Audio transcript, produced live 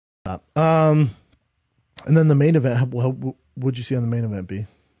And then the main event, what'd you see on the main event, B?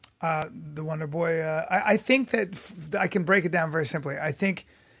 The Wonder Boy. I think that I can break it down very simply. I think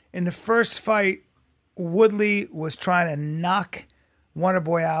in the first fight, Woodley was trying to knock Wonder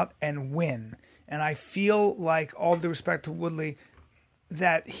Boy out and win. And I feel like, all due respect to Woodley,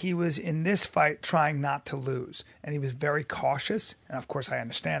 that he was in this fight trying not to lose. And he was very cautious. And of course I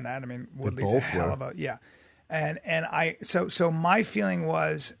understand that. I mean, Woodley's a hell of a, yeah. So my feeling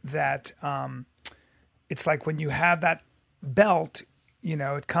was that it's like when you have that belt, you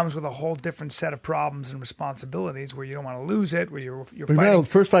know, it comes with a whole different set of problems and responsibilities where you don't want to lose it, where you're fighting. Remember, the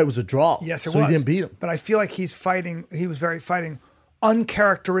first fight was a draw. Yes, it so was. He didn't beat him. But I feel like he was fighting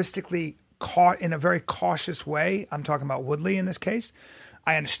uncharacteristically in a very cautious way. I'm talking about Woodley in this case.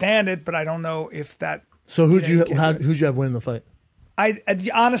 I understand it, but I don't know if that. So who'd you have winning the fight?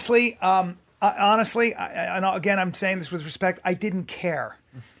 Honestly, and again, I'm saying this with respect, I didn't care.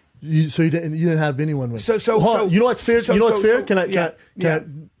 You didn't have anyone win. So you know what's fair?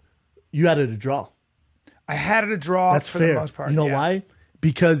 You had it a draw. I had it a draw. That's for fair. The most part. You know why?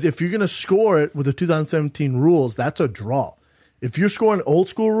 Because if you're going to score it with the 2017 rules, that's a draw. If you're scoring old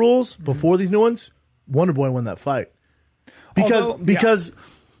school rules before these new ones, Wonder Boy won that fight. Because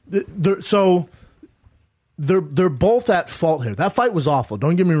they're both at fault here. That fight was awful.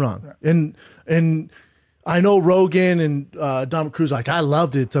 Don't get me wrong. And I know Rogan and Dominick Cruz like, I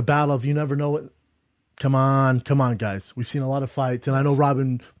loved it. It's a battle of you never know what. Come on, guys. We've seen a lot of fights, and I know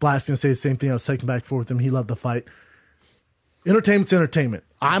Robin Black's gonna say the same thing. I was taking back and forth with him. He loved the fight. Entertainment's entertainment.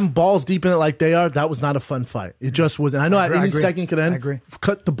 I'm balls deep in it like they are. That was not a fun fight. It just wasn't. I know at any second could end. I agree.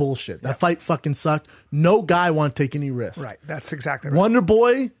 Cut the bullshit. That fight fucking sucked. No guy wanted to take any risks. Right. That's exactly right. Wonder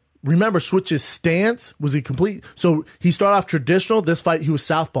Boy, remember, switch his stance. Was he complete? So he started off traditional. This fight, he was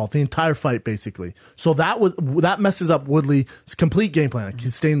southpaw the entire fight, basically. So that messes up Woodley's complete game plan.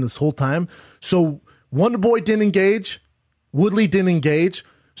 He's staying this whole time. So Wonder Boy didn't engage. Woodley didn't engage.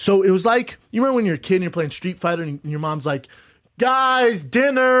 So it was like, you remember when you're a kid and you're playing Street Fighter and your mom's like, guys,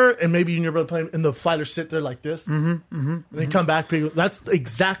 dinner, and maybe you and your brother playing, and the fighters sit there like this, and they come back. That's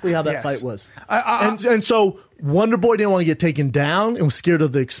exactly how that fight was. And so Wonder Boy didn't want to get taken down and was scared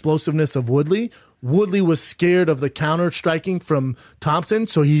of the explosiveness of Woodley. Woodley was scared of the counter striking from Thompson,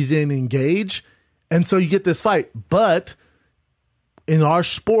 so he didn't engage. And so you get this fight. But in our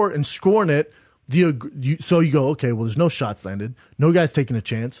sport and scoring it, so you go, okay, well, there's no shots landed. No guy's taking a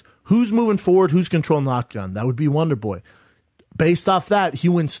chance. Who's moving forward? Who's controlling the octagon? That would be Wonder Boy. Based off that, he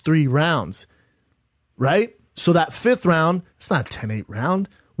wins 3 rounds, right? So that 5th round, it's not a 10-8 round.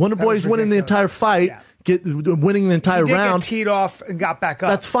 Wonder Boy's winning the entire fight, winning the entire round. Get teed off and got back up.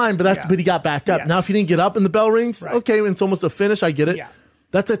 That's fine, but he got back up. Yes. Now, if he didn't get up and the bell rings, okay, it's almost a finish. I get it. Yeah.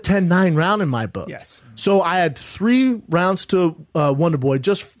 That's a 10-9 round in my book. Yes. So I had 3 rounds to Wonder Boy,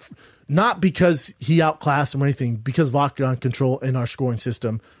 just not because he outclassed him or anything, because of octagon control in our scoring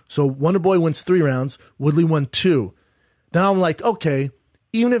system. So Wonder Boy wins 3 rounds. Woodley won 2. Then I'm like, okay,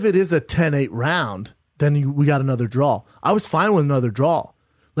 even if it is a 10-8 round, then we got another draw. I was fine with another draw.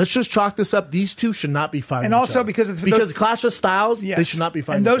 Let's just chalk this up. These two should not be fighting. And also because clash of styles, they should not be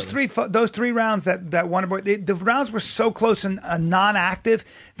fighting. And those three rounds that Wonder Boy, the rounds were so close and non-active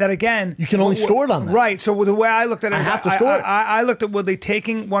that again you can only score it on that. Right. So the way I looked at it, I looked at Woodley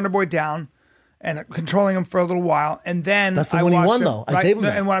taking Wonder Boy down and controlling him for a little while, and then that's the one he won though. I gave him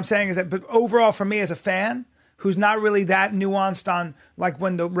that. And what I'm saying is that, but overall for me as a fan, who's not really that nuanced on, like,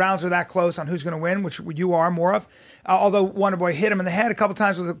 when the rounds are that close on who's going to win, which you are more of. Although Wonder Boy hit him in the head a couple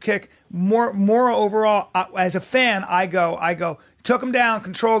times with a kick, more overall, as a fan, I go, took him down,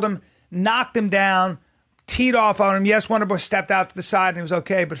 controlled him, knocked him down, teed off on him. Yes, Wonder Boy stepped out to the side and he was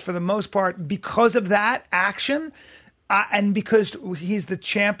okay, but for the most part, because of that action, and because he's the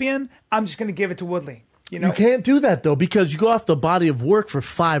champion, I'm just going to give it to Woodley. You can't do that, though, because you go off the body of work for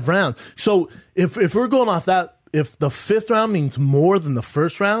 5 rounds. So if we're going off that, if the 5th round means more than the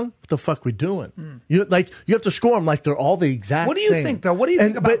 1st round, what the fuck we doing? You have to score them like they're all the exact same. What do you think, though? What do you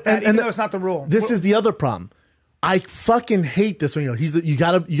think about that, even though it's not the rule? This is the other problem. I fucking hate this when you really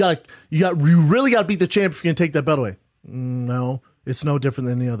gotta beat the champ if you're gonna take that belt away. No. It's no different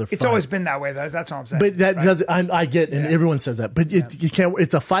than any other fight. It's always been that way, though. That's all I'm saying. But that does. I get, and everyone says that. But you can't.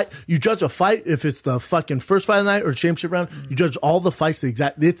 It's a fight. You judge a fight if it's the fucking first fight of the night or championship round. You judge all the fights the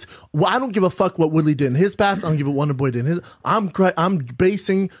exact. I don't give a fuck what Woodley did in his past. I don't give a Wonder Boy did in his. I'm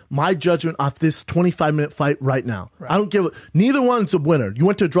basing my judgment off this 25-minute fight right now. Right. I don't give. Neither one's a winner. You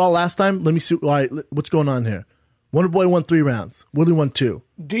went to a draw last time. Let me see. All right, what's going on here? Wonder Boy won 3 rounds. Woodley won 2.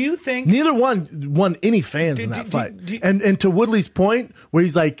 Do you think neither one won any fans in that fight? And to Woodley's point, where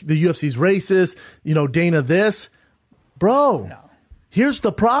he's like the UFC's racist, Dana this, bro. No. Here's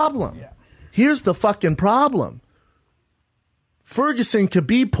the problem. Yeah. Here's the fucking problem. Ferguson,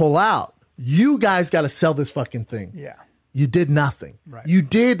 Khabib pull out. You guys got to sell this fucking thing. Yeah. You did nothing. Right. You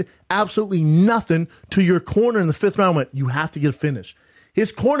did absolutely nothing to your corner in the 5th round. Went, you have to get a finish.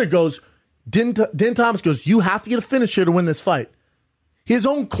 His corner goes, Din Thomas goes, you have to get a finish here to win this fight. His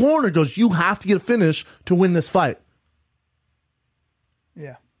own corner goes, you have to get a finish to win this fight.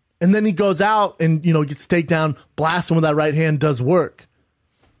 Yeah. And then he goes out and, gets takedown, blasts him with that right hand, does work.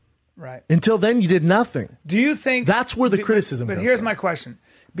 Right. Until then, you did nothing. Do you think That's where the criticism But comes here's from. my question.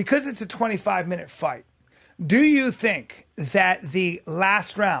 Because it's a 25-minute fight, do you think that the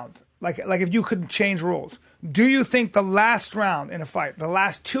last round, like if you could change rules, do you think the last round in a fight, the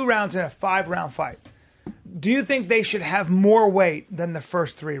last 2 rounds in a 5-round fight, do you think they should have more weight than the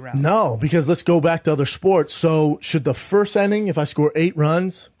first 3 rounds? No, because let's go back to other sports. So should the first inning, if I score 8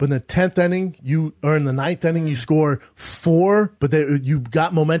 runs, but in the 10th inning, or in the 9th inning, you score 4, but you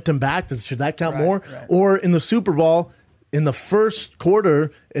got momentum back, should that count more? Right. Or in the Super Bowl, in the first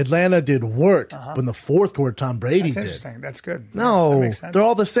quarter, Atlanta did work, but in the 4th quarter, Tom Brady That's did. interesting. That's good. No, That makes sense. they're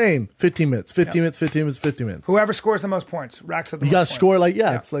all the same. 15 minutes, 15 minutes, 15 minutes, 15 minutes. Whoever scores the most points racks up the You most got to points. score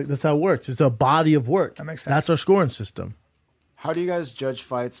it's like that's how it works. It's a body of work. That makes sense. That's our scoring system. How do you guys judge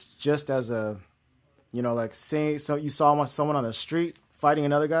fights just as a, like say so you saw someone on the street fighting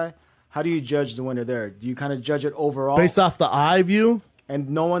another guy? How do you judge the winner there? Do you kind of judge it overall? Based off the eye view?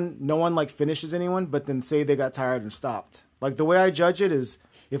 And no one like finishes anyone, but then say they got tired and stopped. Like the way I judge it is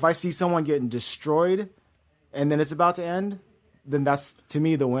if I see someone getting destroyed and then it's about to end, then that's to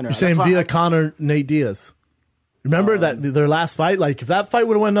me the winner. You're saying via Conor, Nate Diaz. Remember that their last fight? Like if that fight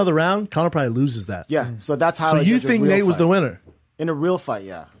would have went another round, Conor probably loses that. Yeah, so that's how So I you judge a think real Nate was fight. the winner? In a real fight,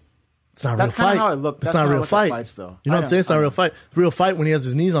 yeah. It's not a That's real fight. kinda how it looked. It's That's not a kinda real look at fight. fights, though. You know I what I'm saying? It's not a know. real fight. Real fight when he has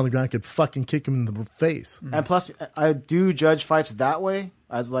his knees on the ground could fucking kick him in the face. And plus, I do judge fights that way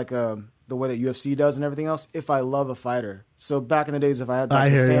as like the way that UFC does and everything else. If I love a fighter, so back in the days, if I had I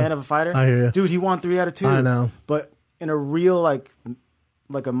like hear a fan you. of a fighter, I hear you. dude, he won 3 out of 2. I know. But in a real like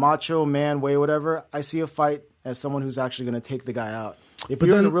a macho man way, whatever, I see a fight as someone who's actually going to take the guy out. If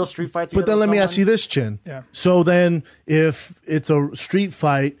you're in a real street fight, But then let me ask you this, Chin. Yeah. So then, if it's a street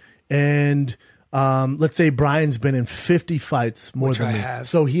fight and let's say Brian's been in 50 fights more Which than I me, have.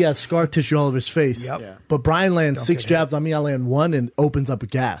 so he has scar tissue all over his face. Yep. Yeah. But Brian lands 6 get jabs on me. I land 1 and opens up a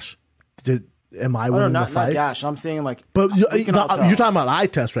gash. Am I Oh, no, winning the not fight? gash. I'm saying like, But we can all tell. you're talking about eye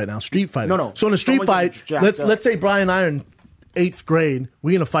test right now, street fighting. No. So in a street Someone fight, getting jacked up. let's say Brian and I are in 8th grade.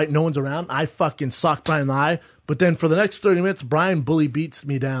 We in a fight, no one's around. I fucking sock Brian in the eye. But then for the next 30 minutes, Brian bully beats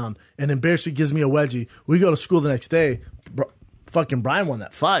me down and embarrassingly gives me a wedgie. We go to school the next day. Fucking Brian won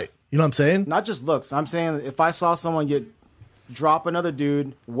that fight. You know what I'm saying? Not just looks. I'm saying if I saw someone drop another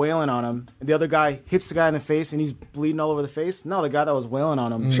dude wailing on him, and the other guy hits the guy in the face and he's bleeding all over the face, no, the guy that was wailing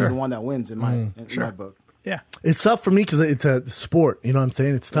on him is the one that wins in my book. Yeah. It's tough for me because it's a sport. You know what I'm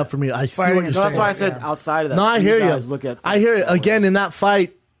saying? It's tough for me. I see Fighting what you're is- No, saying. that's why I said outside of that. No, I you hear guys you. Look at I hear it. fights that way. Again, in that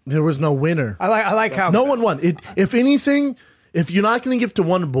fight, there was no winner. I like how No one won. If anything, if you're not going to give to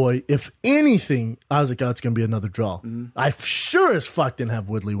Wonder Boy, if anything, I was like, oh, it's going to be another draw. I sure as fuck didn't have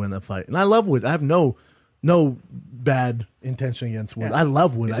Woodley win that fight. And I love Wood. I have no bad intention against Wood. Yeah. I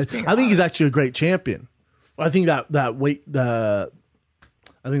love Wood. I think he's actually a great champion. I think that weight,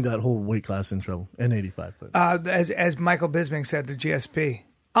 I think that whole weight class in trouble. N85. But. as Michael Bisping said to GSP,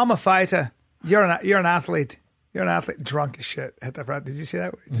 I'm a fighter. You're an athlete. You're an athlete. Drunk as shit at the front. Did you see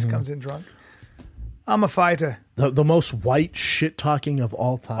that? He just comes in drunk. I'm a fighter. The most white shit talking of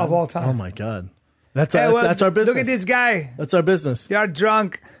all time. Of all time. Oh my God. That's Hey, well, our business. Look at this guy. That's our business. You're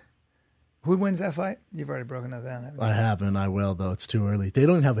drunk. Who wins that fight? You've already broken that down. haven't you? I haven't. I will, though. It's too early. They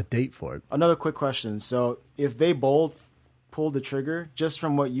don't even have a date for it. Another quick question. So if they both pulled the trigger, just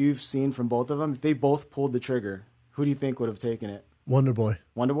from what you've seen from both of them, if they both pulled the trigger, who do you think would have taken it? Wonder Boy.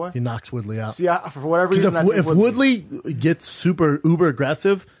 Wonder Boy? He knocks Woodley out. See, for whatever Because reason, that's if Woodley gets super uber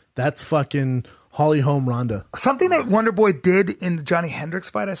aggressive, that's fucking Holly Holm Ronda. Something that Wonder Boy did in the Johnny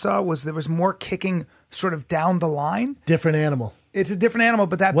Hendricks fight I saw was there was more kicking sort of down the line. Different animal. It's a different animal,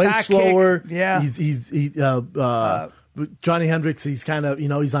 but that Way back slower. kick, yeah. Johnny Hendricks, he's kind of,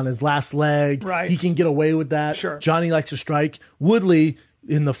 he's on his last leg. Right. He can get away with that. Sure. Johnny likes to strike. Woodley,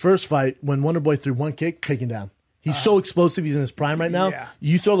 in the first fight, when Wonder Boy threw one kick, taken down. He's so explosive. He's in his prime right now. Yeah.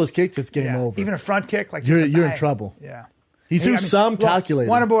 You throw those kicks, it's game Yeah. over. Even a front kick, like You're just a in bang. trouble. Yeah. He threw some look, calculated.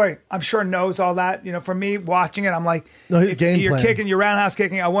 Wonder Boy, I'm sure knows all that. For me watching it, I'm like, No, his if game you're plan. kicking, you're roundhouse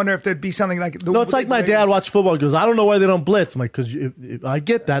kicking. I wonder if there'd be something like. No, it's like my dad watched football. He goes, I don't know why they don't blitz. I'm like, because I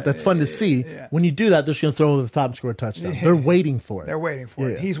get that. That's fun to see. Yeah. When you do that, they're just going to throw over the top and score a touchdown. They're waiting for it. They're waiting for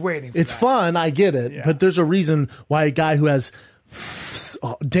it. He's waiting for It's that. fun. I get it. Yeah. But there's a reason why a guy who has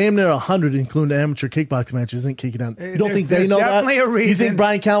damn near 100, including amateur kickboxing matches, isn't kicking out. You don't think they There's know that? definitely a reason. You think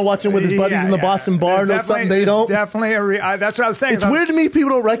Brian Callen watching with his buddies in the Boston bar knows something they don't? Definitely a reason. That's what I was saying. It's weird to me people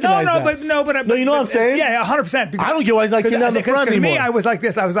don't recognize that. No, you know what I'm saying? Yeah, 100%. I don't get why he's not kicking down the front anymore. Me, I was like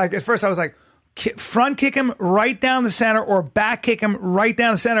this. I was like, at first I was like, front kick him right down the center or back kick him right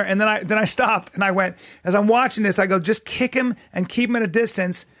down the center. And then I stopped and I went, as I'm watching this, I go, just kick him and keep him at a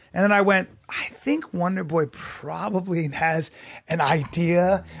distance. And then I went, I think Wonder Boy probably has an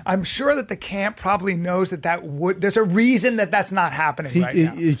idea. I'm sure that the camp probably knows there's a reason that's not happening right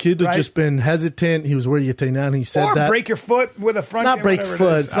now. He could have just been hesitant. He was worried you take down. He said or that. Break your foot with a front. Not break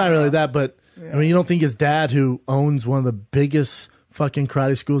foot. It's not really that, but I mean, you don't think his dad, who owns one of the biggest fucking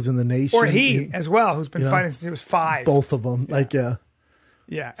karate schools in the nation, or he as well, who's been fighting since he was 5. Both of them, yeah.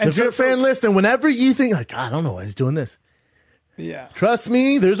 So and if you're a fan listening, whenever you think like, I don't know why he's doing this, trust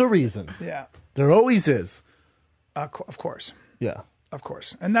me, there's a reason. There always is. Of course. Yeah. Of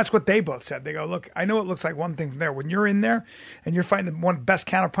course. And that's what they both said. They go, look, I know it looks like one thing from there. When you're in there and you're fighting the one best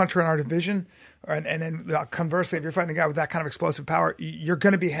counterpuncher in our division, and then conversely, if you're fighting a guy with that kind of explosive power, you're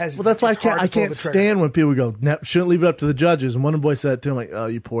going to be hesitant. Well, that's why I can't stand when people go, shouldn't leave it up to the judges. And Wonder Boy said that to him, like, oh,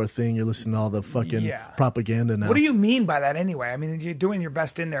 you poor thing. You're listening to all the fucking propaganda now. What do you mean by that anyway? I mean, you're doing your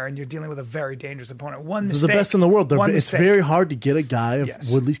best in there and you're dealing with a very dangerous opponent. One mistake. They're the best in the world. It's very hard to get a guy of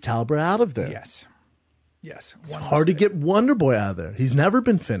Woodley's caliber out of there. Yes. It's hard to get Wonder Boy out of there. He's never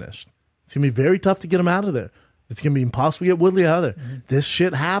been finished. It's going to be very tough to get him out of there. It's going to be impossible to get Woodley out of there. Mm-hmm. This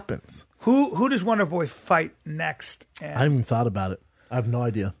shit happens. Who does Wonder Boy fight next? I haven't even thought about it. I have no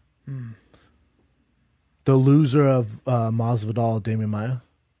idea. The loser of Masvidal, Damian Maia.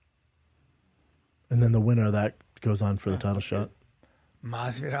 And then the winner of that goes on for the title shot.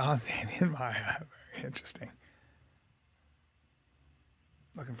 Masvidal, Damian Maia. Very interesting.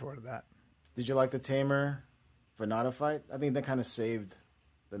 Looking forward to that. Did you like the Tamer Venata fight? I think that kind of saved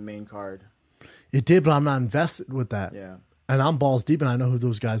the main card. It did, but I'm not invested with that. Yeah. And I'm balls deep, and I know who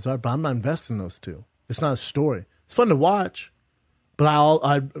those guys are, but I'm not invested in those two. It's not a story. It's fun to watch, but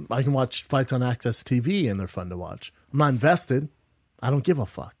I can watch fights on Access TV, and they're fun to watch. I'm not invested. I don't give a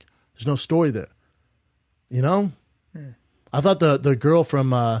fuck. There's no story there. You know? I thought the girl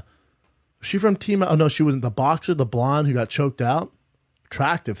from, was she from Team? Oh, no, she wasn't. The boxer, the blonde who got choked out.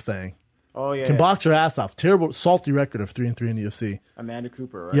 Attractive thing. Oh, yeah. Can box her ass off. Terrible, salty record of 3-3 in the UFC. Amanda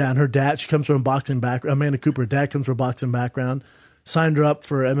Cooper, right? Yeah, and her dad, she comes from a boxing background. Amanda Cooper, her dad comes from a boxing background. Signed her up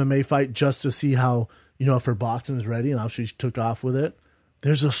for an MMA fight just to see how, if her boxing is ready, and obviously she took off with it.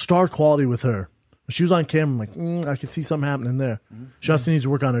 There's a star quality with her. When she was on camera, I'm like, I could see something happening there. Mm-hmm. She also needs to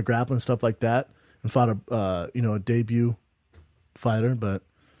work on her grappling and stuff like that, and fought a debut fighter, but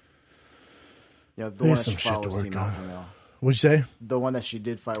yeah, the one that she fought was Team Alpha Male. What'd you say? The one that she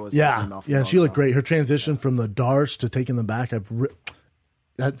did fight was Team Alpha Male. Yeah, she looked great. Her transition from the darts to taking them back,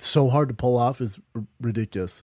 that's so hard to pull off is ridiculous.